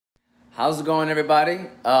How's it going, everybody?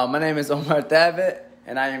 My name is Omar David,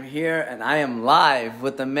 and I am here, and I am live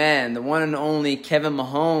with the man, the one and only Kevin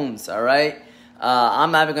Mahones, all right?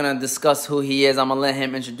 I'm not even going to discuss who he is. I'm going to let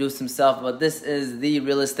him introduce himself, but this is the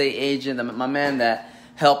real estate agent, my man that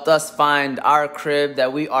helped us find our crib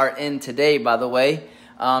that we are in today, by the way.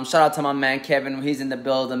 Shout out to my man, Kevin. He's in the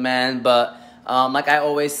building, man, but like I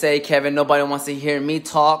always say, Kevin, nobody wants to hear me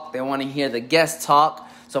talk. They want to hear the guest talk.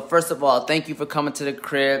 So first of all, thank you for coming to the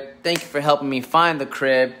crib. Thank you for helping me find the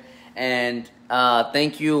crib. And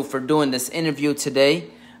thank you for doing this interview today.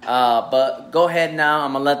 But go ahead now.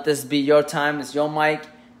 I'm going to let this be your time. It's your mic.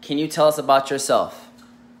 Can you tell us about yourself?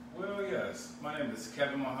 Well, yes. My name is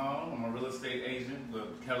Kevin Mahone. I'm a real estate agent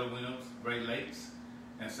with Keller Williams, Great Lakes,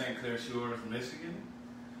 and St. Clair Shores, Michigan.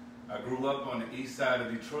 I grew up on the east side of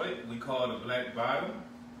Detroit. We call it the Black Bottom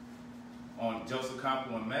on Joseph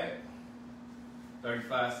Compton and Mac.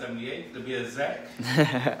 3578 to be exact.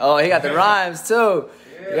 Oh, he got the rhymes too.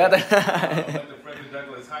 Yeah. You got the I went to Frederick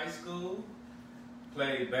Douglass High School,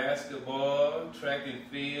 played basketball, track and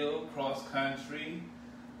field, cross country,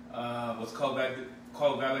 was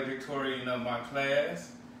valedictorian of my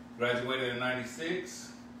class, graduated in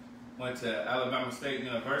 '96, went to Alabama State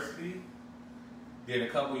University, did a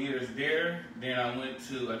couple years there, then I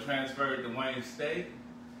transferred to Wayne State,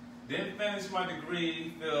 then finished my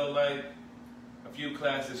degree, feel like a few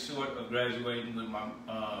classes short of graduating with my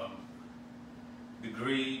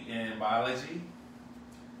degree in biology.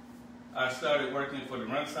 I started working for the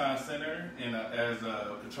Renaissance Center as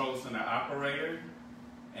a control center operator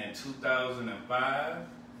in 2005.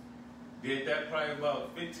 Did that probably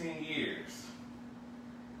about 15 years.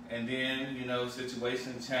 And then,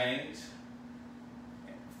 situation changed,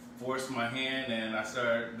 forced my hand, and I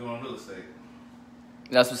started doing real estate.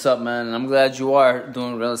 That's what's up, man. And I'm glad you are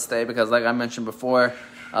doing real estate because, like I mentioned before,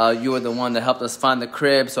 you were the one that helped us find the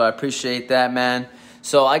crib. So I appreciate that, man.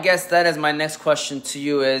 So I guess that is my next question to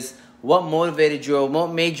you is, what motivated you or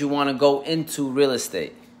what made you want to go into real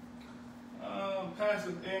estate?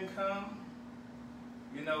 Passive income.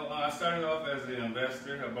 I started off as an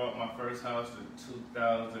investor. I bought my first house in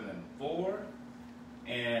 2004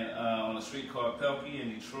 and on a street called Pelkey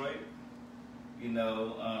in Detroit.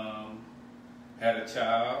 Had a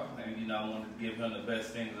child, and I wanted to give him the best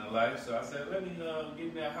things in life, so I said, let me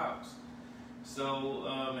give me a house. So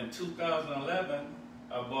in 2011,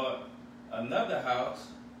 I bought another house,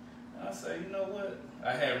 and I said, you know what?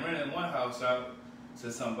 I had rented one house out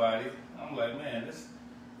to somebody. I'm like, man,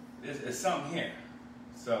 it's something here.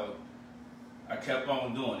 So I kept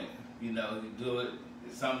on doing it. You do it,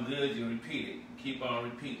 it's something good, you repeat it. Keep on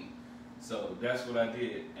repeating. So that's what I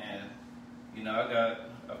did, and I got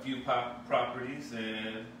a few properties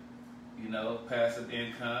and, passive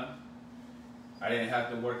income. I didn't have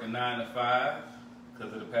to work a 9 to 5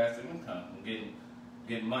 because of the passive income. I'm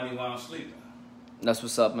getting money while I'm sleeping. That's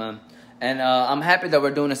what's up, man. And I'm happy that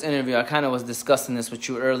we're doing this interview. I kind of was discussing this with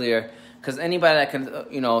you earlier because anybody that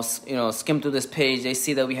can, skim through this page, they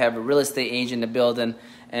see that we have a real estate agent in the building,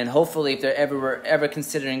 and hopefully if they're ever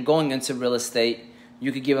considering going into real estate,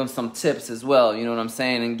 you could give them some tips as well, you know what I'm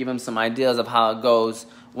saying, and give them some ideas of how it goes.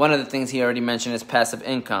 One of the things he already mentioned is passive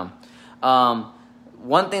income.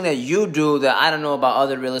 One thing that you do that I don't know about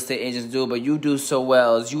other real estate agents do, but you do so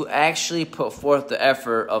well, is you actually put forth the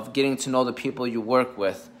effort of getting to know the people you work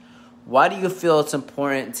with. Why do you feel it's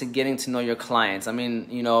important to getting to know your clients? I mean,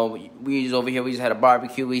 we just over here, we just had a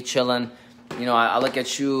barbecue, we chilling. I look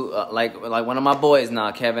at you like one of my boys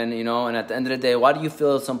now, Kevin, and at the end of the day, why do you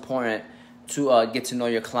feel it's important to get to know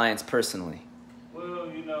your clients personally? Well,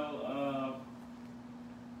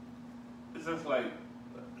 it's just like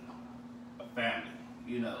a family,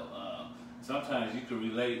 sometimes you can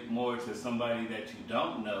relate more to somebody that you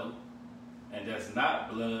don't know and that's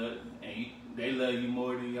not blood, and they love you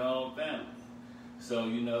more than your own family. So,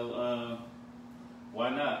 why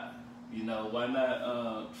not? Why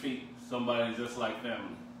not treat somebody just like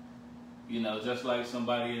family? Just like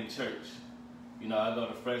somebody in church. I go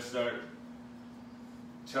to Fresh Start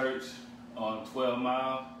Church on 12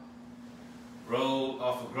 Mile Road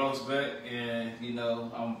off of Grossbeck, and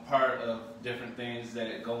I'm part of different things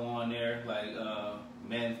that go on there, like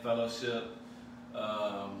men's fellowship.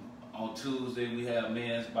 On Tuesday we have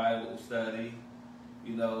men's Bible study.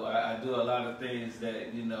 I do a lot of things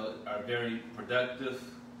that are very productive.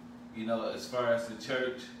 As far as the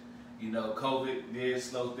church, COVID did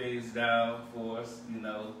slow things down for us.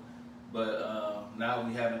 But now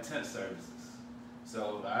we have tent services.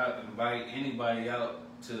 So I invite anybody out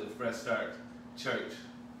to Fresh Start Church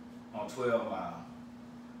on 12 Mile.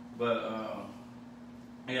 But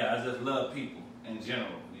yeah, I just love people in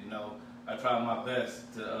general. I try my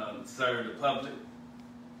best to serve the public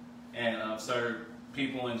and serve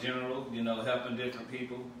people in general, you know, helping different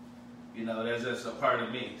people. You know, that's just a part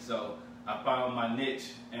of me. So I found my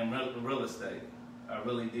niche in real estate. I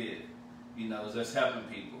really did. You know, just helping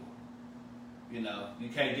people. You know, you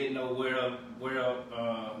can't get nowhere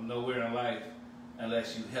in life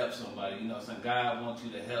unless you help somebody. You know, so God wants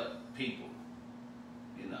you to help people.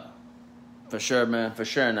 You know. For sure, man. For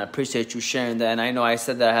sure, and I appreciate you sharing that. And I know I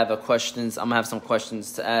said that I have questions. I'm gonna have some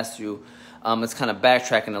questions to ask you. It's kind of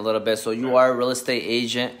backtracking a little bit. So you are a real estate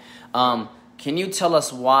agent. Can you tell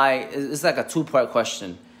us why? It's like a two-part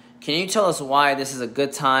question. Can you tell us why this is a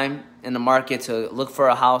good time in the market to look for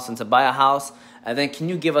a house and to buy a house? And then can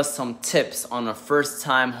you give us some tips on a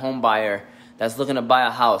first-time home buyer that's looking to buy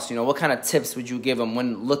a house? You know, what kind of tips would you give them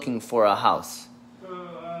when looking for a house?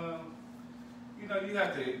 You know, you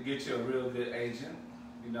have to get you a real good agent.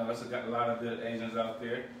 You know, there's got a lot of good agents out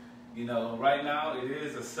there. You know, right now it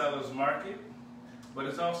is a seller's market, but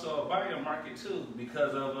it's also a buyer market too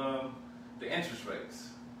because of the interest rates.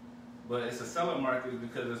 But it's a seller market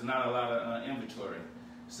because there's not a lot of inventory.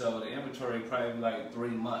 So the inventory probably like 3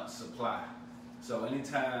 months supply. So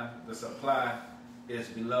anytime the supply is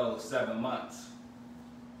below 7 months,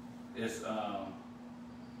 it's a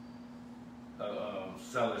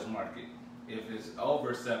seller's market. If it's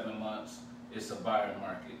over 7 months, it's a buyer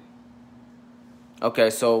market. Okay,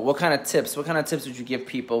 so what kind of tips would you give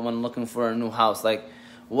people when looking for a new house? Like,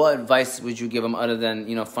 what advice would you give them other than,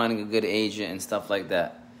 you know, finding a good agent and stuff like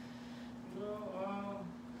that? Well,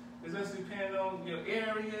 it just depends on your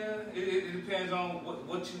area. It depends on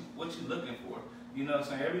what you're looking for. You know what I'm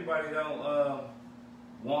saying? Everybody don't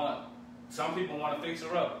some people want a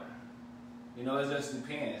fixer-upper. You know, it just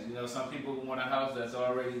depends. You know, some people want a house that's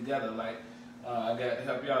already together. Like, I got to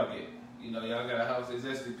help y'all get. You know, y'all got a house. It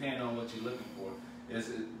just depends on what you're looking for. It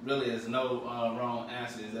really is no wrong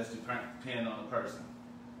answer. It just depends on the person.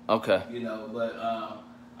 Okay. You know, but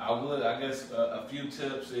I guess a few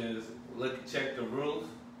tips is check the roof,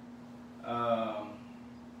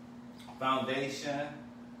 foundation.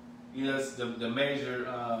 You know, it's the major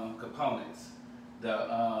components. The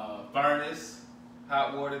furnace,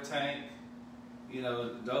 hot water tank. You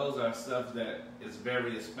know, those are stuff that is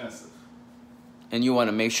very expensive. And you want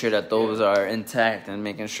to make sure that those are intact and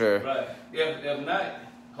making sure. Right. If not,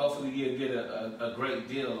 hopefully you'll get a great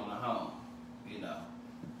deal on a home. You know.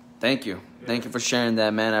 Thank you. Yeah. Thank you for sharing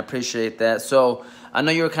that, man. I appreciate that. So I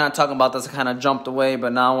know you were kind of talking about this. I kind of jumped away,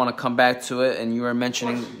 but now I want to come back to it. And you were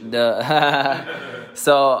mentioning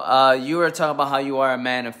So you were talking about how you are a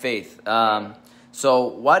man of faith. So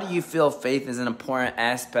why do you feel faith is an important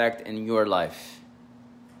aspect in your life?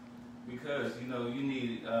 Because, you know, you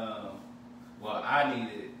need, I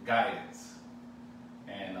needed guidance.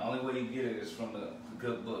 And the only way you get it is from the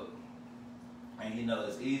good book. And, you know,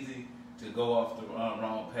 it's easy to go off the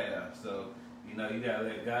wrong path. So, you know, you got to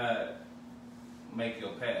let God make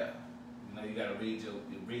your path. You know, you got to read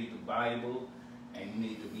the Bible, and you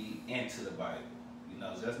need to be into the Bible. You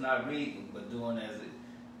know, just not reading, but doing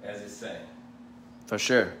as it says. For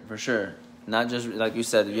sure. Not just, like you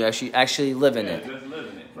said, you actually living it. Just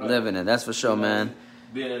living it. Right? Living it, that's for sure, you know, man.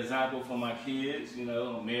 Be an example for my kids. You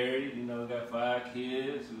know, I'm married. You know, got 5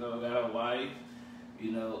 kids. You know, got a wife.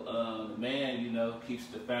 You know, the man, you know, keeps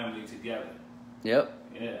the family together. Yep.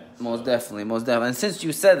 Yeah. Most definitely. And since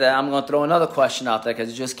you said that, I'm going to throw another question out there because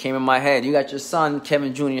it just came in my head. You got your son,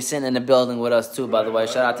 Kevin Jr., sitting in the building with us too, by the way.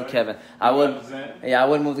 Shout out to Kevin. I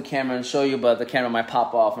would move the camera and show you, but the camera might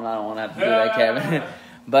pop off and I don't want to have to do that, Kevin.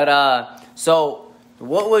 But, so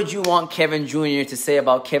what would you want Kevin Jr. to say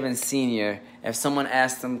about Kevin Sr. if someone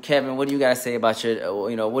asked him, Kevin, what do you got to say about your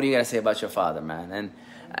father, man?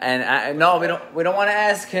 And no, we don't want to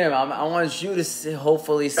ask him. I want you to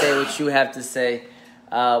hopefully say what you have to say.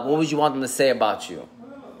 What would you want them to say about you?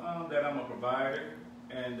 Well, that I'm a provider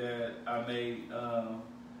and that I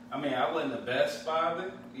wasn't the best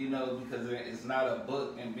father, you know, because it's not a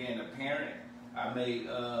book in being a parent. I made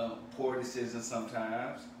poor decisions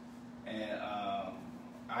sometimes, and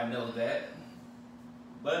I know that.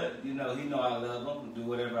 But, you know, he know I love him, do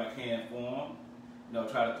whatever I can for him. You know,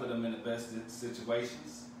 try to put him in the best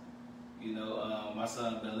situations. You know, my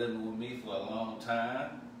son's been living with me for a long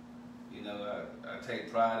time. You know, I take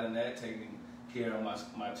pride in that, taking care of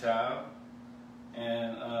my child.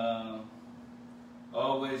 And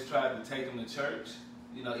always tried to take him to church,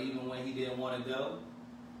 you know, even when he didn't want to go.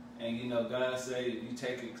 And, you know, God said, if you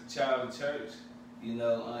take a child to church, you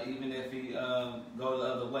know, even if he go the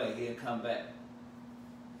other way, he'll come back.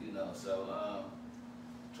 You know, so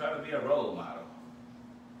try to be a role model.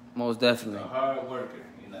 Most definitely. A hard worker,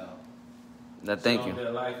 you know. Thank you.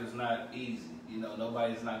 That life is not easy. You know,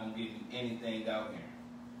 nobody's not gonna give you anything out here.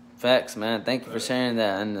 Facts, man. Thank you for sharing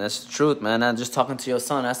that, and that's the truth, man. Not just talking to your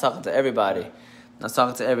son. That's talking to everybody. That's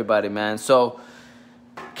talking to everybody, man. So,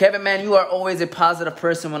 Kevin, man, you are always a positive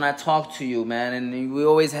person when I talk to you, man. And we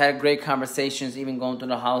always had great conversations, even going through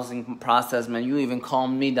the housing process, man. You even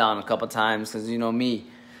calmed me down a couple times because, you know, me,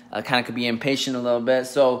 I kind of could be impatient a little bit.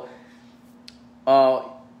 So,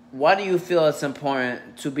 why do you feel it's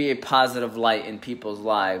important to be a positive light in people's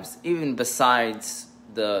lives, even besides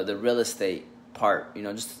the real estate part, you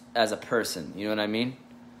know, just as a person, you know what I mean?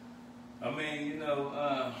 I mean, you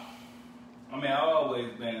know, I've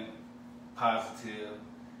always been positive,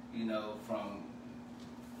 you know,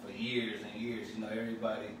 for years and years. You know,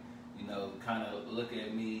 everybody, you know, kind of look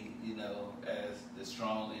at me, you know, as the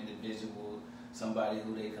strong individual, somebody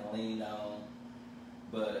who they can lean on.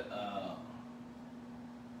 But,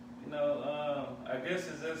 you know, I guess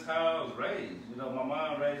it's just how I was raised. You know, my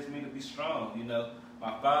mom raised me to be strong. You know,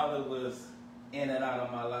 my father was in and out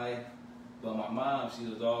of my life, but my mom, she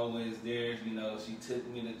was always there. You know, she took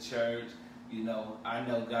me to church. You know, I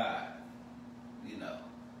know God, you know,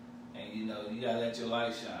 and, you know, you got to let your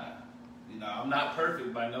light shine. You know, I'm not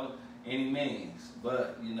perfect by any means,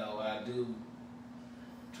 but, you know, I do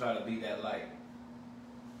try to be that light.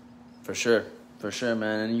 For sure,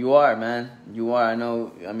 man. And you are, man. You are. I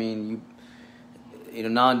know, I mean, you know,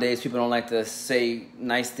 nowadays people don't like to say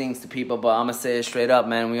nice things to people, but I'm going to say it straight up,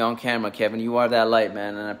 man. We on camera, Kevin. You are that light,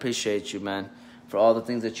 man, and I appreciate you, man, for all the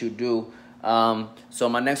things that you do. So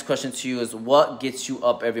my next question to you is, what gets you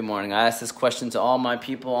up every morning? I ask this question to all my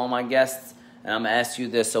people, all my guests, and I'm going to ask you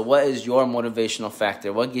this. So what is your motivational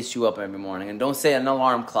factor? What gets you up every morning? And don't say an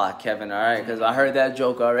alarm clock, Kevin, all right? Because I heard that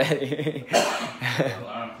joke already.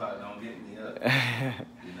 Alarm clock don't get me up.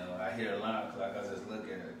 You know, I hear alarm clock, I just look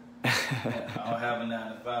at it. I don't have a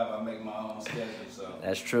 9 to 5. I make my own schedule, so.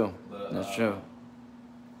 That's true. But, that's true.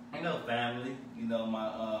 You know, family. You know,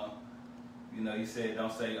 you know, you said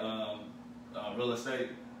don't say real estate.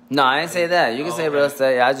 No, I didn't say that. You can say real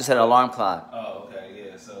estate. I just said alarm clock. Oh, okay,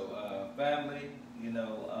 yeah. So, family, you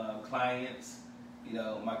know, clients, you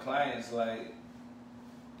know, my clients,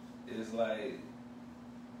 it's like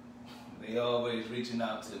they always reaching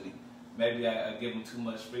out to me. Maybe I give them too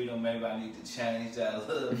much freedom. Maybe I need to change that a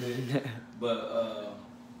little bit. But,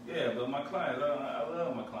 yeah, but my clients, I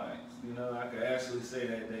love my clients. You know, I could actually say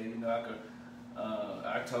that you know,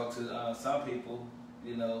 I talk to some people,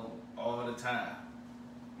 you know, all the time,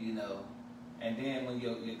 you know, and then when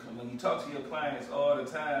you talk to your clients all the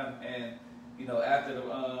time, and you know, after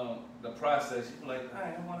the process, you're like,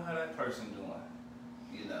 I wonder how that person doing,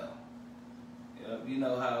 you know. You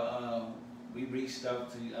know how we reached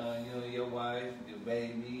out to you know, your wife, your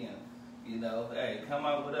baby, and you know, hey, come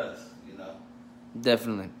out with us, you know.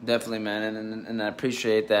 Definitely, man, and I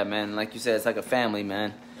appreciate that, man. Like you said, it's like a family,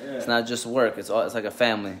 man. Yeah. It's not just work. It's like a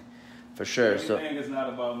family, for sure. Everything is not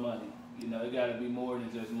about money. You know, it got to be more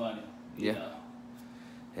than just money. You know?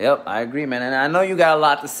 Yep, I agree, man. And I know you got a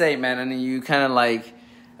lot to say, man. And you kind of like,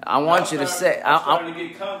 I want you to say. I'm starting to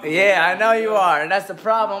get comfortable. Yeah, I know you are, and that's the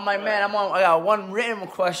problem. I'm like, man, I got one written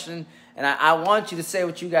question, and I want you to say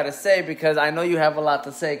what you got to say because I know you have a lot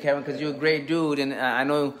to say, Kevin. Because you're a great dude, and I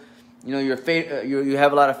know, you know, you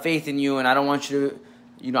have a lot of faith in you, and I don't want you to.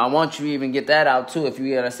 You know, I want you to even get that out too. If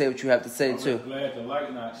you gotta say what you have to say too. I'm glad the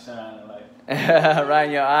light not shining like right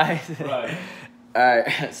in your eyes. Right. All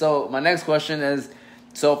right. So my next question is,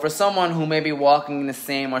 so for someone who may be walking in the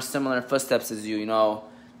same or similar footsteps as you know,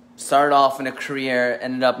 started off in a career,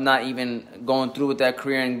 ended up not even going through with that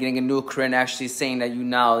career and getting a new career and actually saying that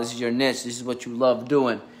this is your niche, this is what you love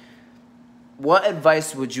doing. What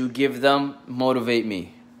advice would you give them? Motivate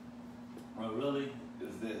me. Well, really,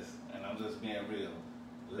 is this, and I'm just being real.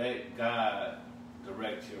 Let God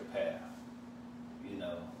direct your path, you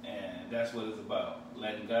know, and that's what it's about.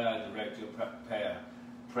 Letting God direct your path.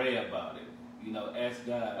 Pray about it. You know, ask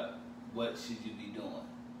God, what should you be doing?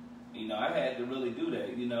 You know, I had to really do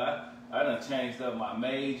that. You know, I done changed up my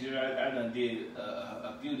major. I done did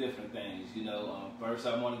a few different things. You know, first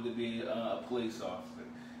I wanted to be a police officer.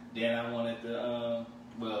 Then I wanted to,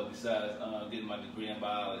 besides getting my degree in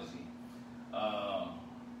biology, I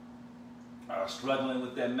was struggling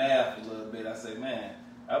with that math a little bit. I said, man,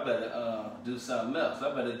 I better do something else.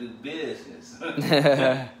 I better do business.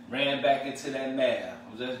 Ran back into that math.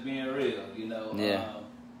 I'm just being real, you know. Yeah.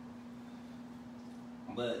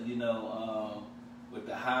 But, you know, with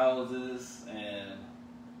the houses and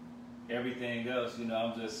everything else, you know,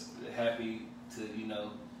 I'm just happy to, you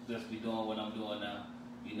know, just be doing what I'm doing now.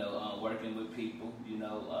 You know, working with people, you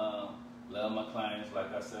know, love my clients,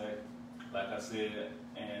 like I said,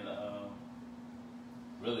 and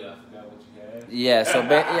Really, I forgot what you had. Yeah, so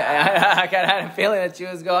I kind of had a feeling that you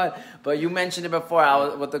was going, but you mentioned it before.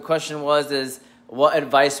 What the question was is, what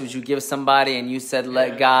advice would you give somebody? And you said,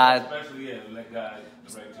 let God. Especially, let God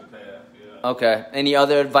direct your path. Yeah. Okay. Any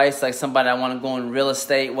other advice, like somebody that want to go in real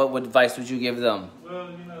estate? What advice would you give them?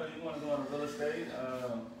 Well, you want to go into real estate.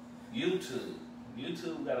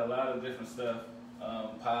 YouTube got a lot of different stuff,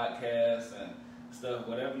 podcasts and stuff.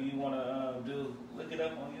 Whatever you want to do, look it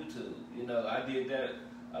up on YouTube. I did that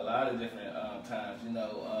a lot of different times.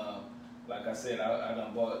 Like I said, I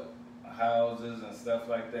done bought houses and stuff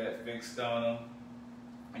like that, fixed on them.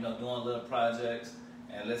 Doing little projects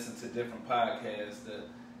and listen to different podcasts to,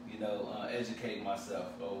 educate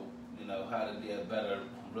myself or, how to be a better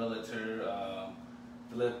realtor,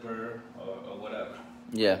 flipper, or whatever.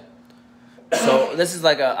 Yeah. So this is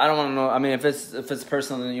like I don't want to know. I mean, if it's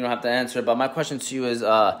personal, then you don't have to answer it. But my question to you is,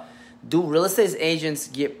 do real estate agents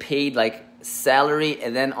get paid like salary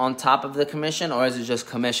and then on top of the commission, or is it just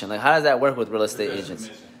commission? Like, how does that work with real estate agents?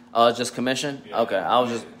 Commission. Oh, it's just commission? Yeah. Okay,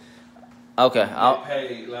 Okay. I'll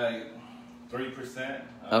pay like 3%.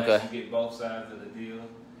 Okay. You get both sides of the deal,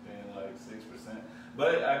 then like 6%.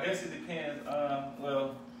 But I guess it depends.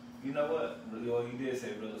 Well, you know what? Well, you did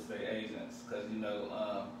say real estate agents, because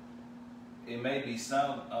it may be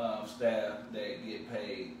some staff that get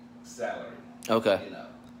paid salary. Okay.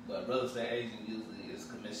 But real estate agent usually is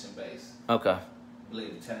commission based. Okay. I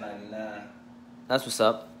believe 1099. That's what's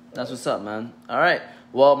up. That's what's up, man. All right.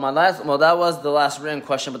 Well, that was the last written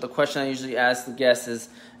question, but the question I usually ask the guests is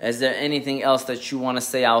there anything else that you want to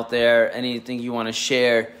say out there? Anything you want to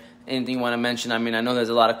share? Anything you want to mention? I mean, I know there's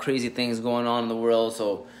a lot of crazy things going on in the world,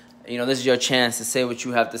 so, this is your chance to say what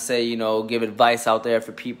you have to say, give advice out there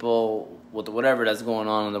for people with whatever that's going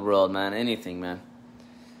on in the world, man. Anything, man.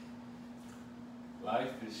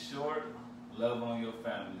 Life is short. Love on your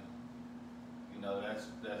family.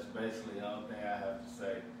 That's basically the only thing I have to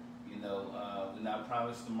say. We're not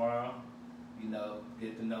promised tomorrow.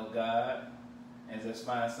 Get to know God and just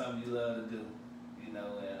find something you love to do. And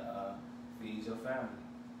feed your family.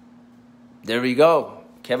 There we go.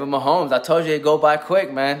 Kevin Mahone. I told you it'd go by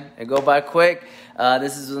quick, man. It'd go by quick.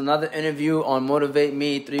 This is another interview on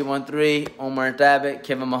MotivateMe313. Omar Thabit,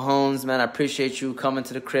 Kevin Mahones. Man, I appreciate you coming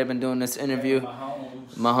to the crib and doing this interview.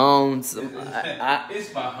 Mahones.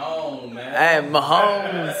 It's Mahone, man. Hey,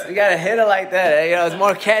 Mahones. You gotta hit it like that. It's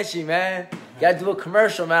more catchy, man. You gotta do a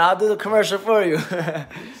commercial, man. I'll do the commercial for you.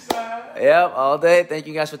 Yep, all day. Thank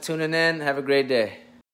you guys for tuning in. Have a great day.